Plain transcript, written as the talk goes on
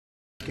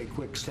a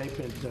quick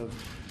statement of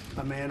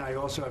a man I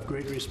also have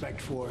great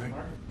respect for,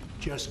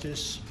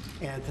 Justice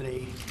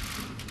Anthony.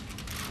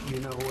 You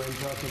know who I'm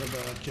talking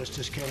about.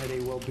 Justice Kennedy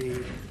will be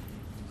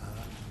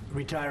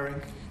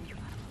retiring,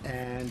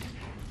 and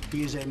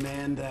he's a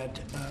man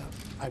that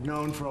I've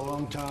known for a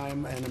long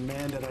time and a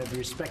man that I've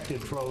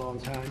respected for a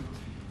long time.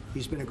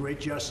 He's been a great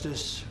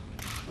justice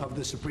of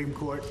the Supreme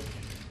Court.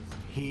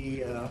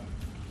 He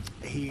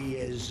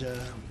is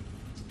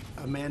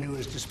a man who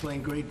is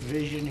displaying great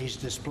vision. He's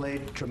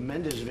displayed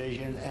tremendous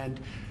vision and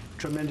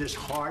tremendous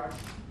heart,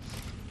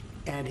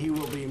 and he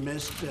will be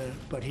missed,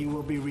 but he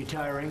will be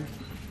retiring,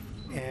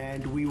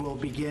 and we will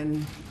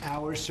begin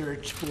our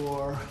search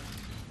for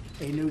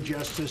a new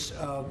justice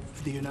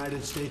of the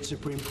United States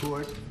Supreme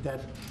Court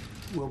that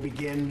will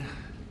begin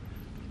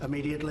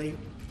immediately,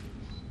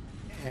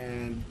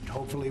 and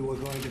hopefully we're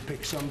going to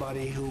pick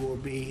somebody who will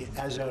be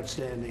as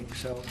outstanding.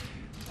 So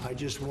I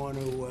just want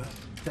to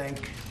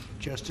thank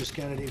Justice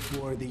Kennedy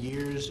for the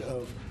years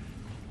of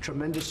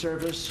tremendous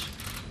service.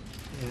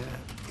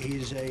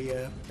 He's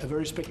a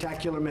very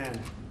spectacular man,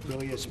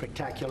 really a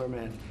spectacular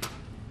man.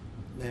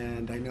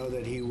 And I know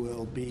that he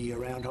will be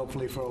around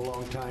hopefully for a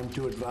long time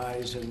to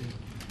advise,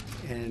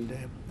 and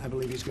I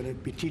believe he's going to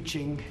be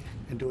teaching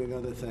and doing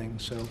other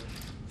things. So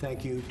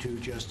thank you to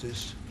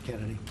Justice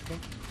Kennedy. Okay.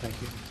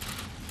 Thank you.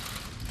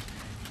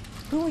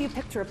 Who will you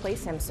pick to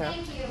replace him, sir?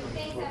 Thank you.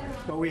 Thanks,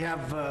 everyone. Well, we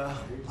have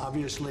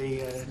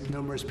obviously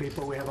numerous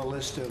people. We have a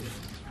list of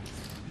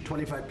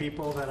 25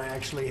 people that I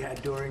actually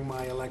had during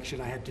my election.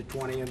 I had to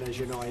 20, and as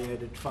you know, I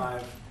added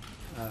 5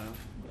 a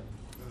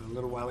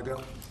little while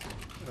ago.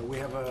 We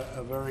have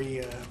a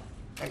very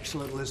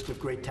excellent list of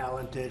great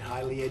talented,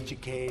 highly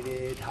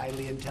educated,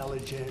 highly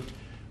intelligent,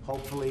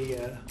 hopefully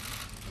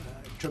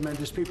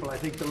tremendous people. I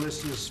think the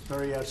list is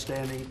very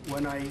outstanding.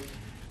 When I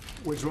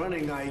was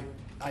running, I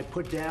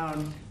put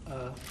down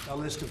a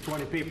list of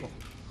 20 people,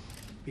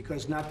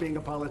 because not being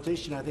a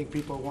politician, I think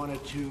people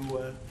wanted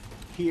to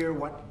hear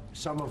what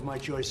some of my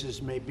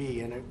choices may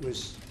be, and it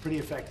was pretty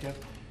effective.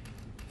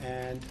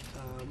 And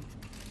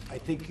I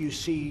think you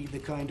see the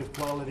kind of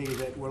quality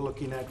that we're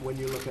looking at when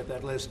you look at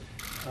that list.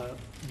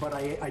 But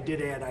I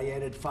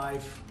added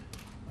 5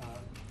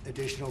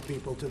 additional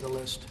people to the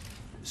list.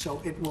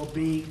 So it will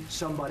be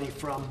somebody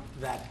from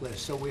that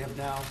list. So we have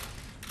now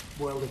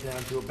boiled it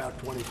down to about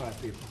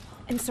 25 people.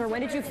 And sir,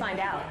 when did you find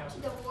out?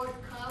 To the World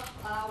Cup,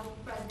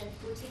 President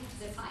Putin to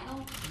the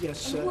final.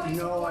 Yes,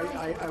 no,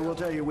 I will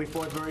tell you, we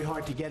fought very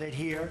hard to get it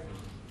here.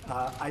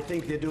 I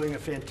think they're doing a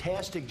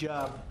fantastic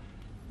job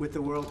with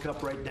the World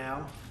Cup right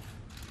now.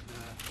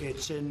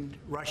 It's in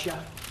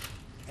Russia,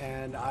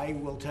 and I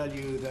will tell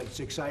you that it's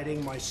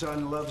exciting. My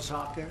son loves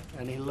soccer,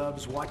 and he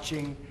loves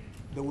watching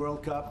the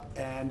World Cup,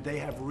 and they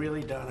have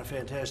really done a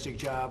fantastic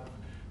job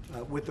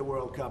with the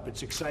World Cup.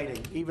 It's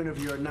exciting, even if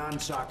you're a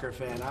non-soccer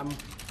fan. I'm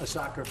a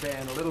soccer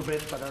fan a little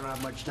bit, but I don't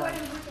have much time.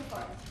 What are you rooting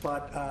for?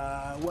 But,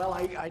 well,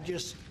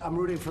 I'm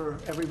rooting for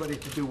everybody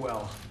to do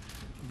well.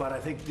 But I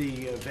think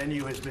the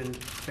venue has been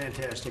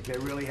fantastic. They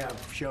really have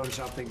shown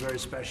something very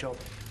special.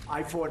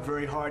 I fought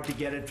very hard to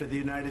get it for the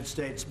United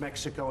States,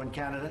 Mexico, and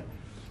Canada,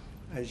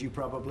 as you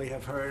probably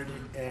have heard,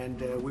 and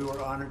we were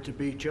honored to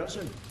be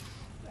chosen.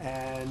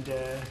 And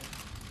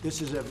this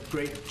is a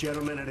great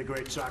gentleman and a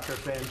great soccer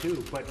fan,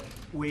 too. But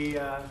we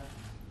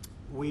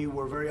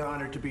were very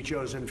honored to be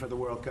chosen for the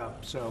World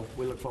Cup, so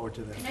we look forward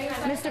to that.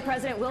 Mr.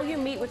 President, will you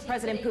meet with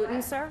President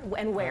Putin, sir,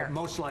 and where?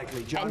 Most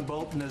likely. John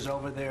Bolton is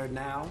over there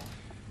now.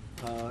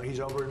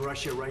 He's over in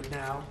Russia right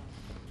now.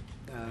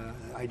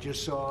 I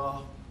just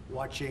saw,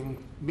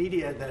 watching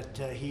media, that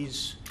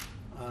he's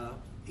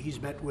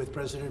met with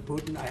President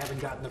Putin. I haven't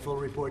gotten the full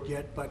report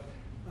yet, but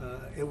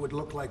it would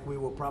look like we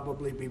will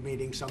probably be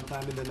meeting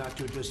sometime in the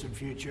not-too-distant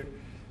future.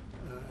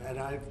 And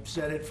I've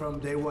said it from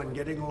day one,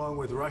 getting along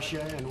with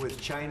Russia and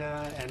with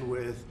China and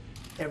with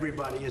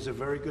everybody is a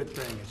very good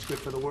thing. It's good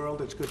for the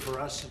world, it's good for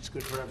us, it's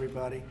good for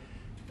everybody.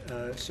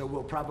 So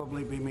we'll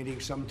probably be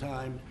meeting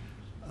sometime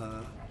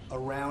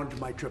around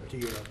my trip to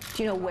Europe.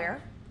 Do you know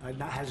where?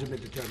 That hasn't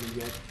been determined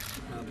yet.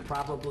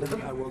 Probably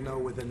I will know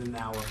within an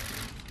hour.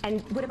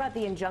 And what about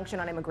the injunction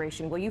on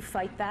immigration? Will you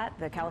fight that?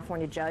 The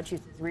California judge who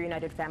says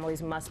reunited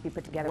families must be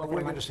put together. Well,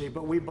 we're going to see,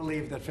 but we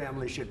believe that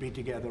families should be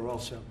together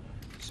also.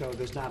 So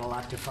there's not a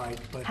lot to fight.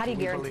 But how do you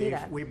guarantee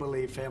that? We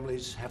believe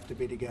families have to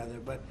be together.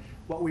 But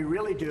what we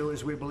really do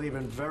is we believe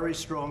in very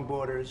strong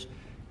borders,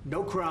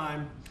 no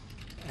crime,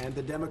 and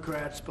the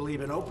Democrats believe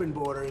in open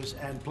borders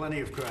and plenty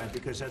of crime,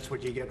 because that's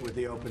what you get with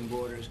the open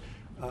borders.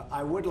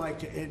 I would like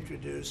to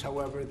introduce,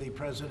 however, the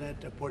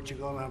President of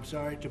Portugal, and I'm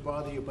sorry to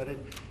bother you, but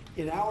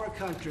in our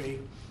country,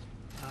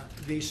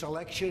 the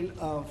selection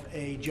of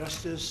a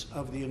justice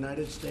of the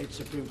United States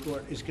Supreme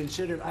Court is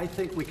considered, I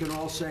think we can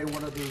all say,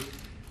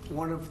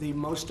 one of the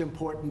most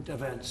important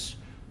events,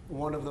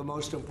 one of the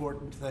most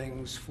important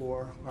things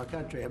for our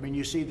country. I mean,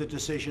 you see the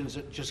decisions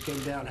that just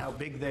came down, how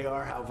big they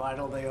are, how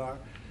vital they are,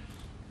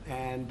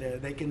 and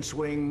they can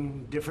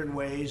swing different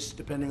ways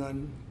depending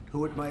on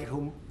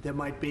whom there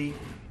might be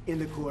in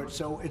the court.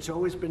 So it's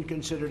always been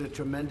considered a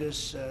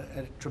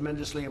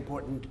tremendously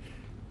important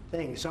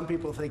thing. Some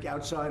people think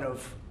outside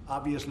of,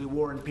 obviously,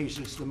 war and peace,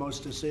 it's the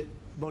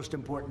most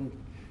important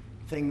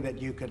thing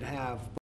that you could have.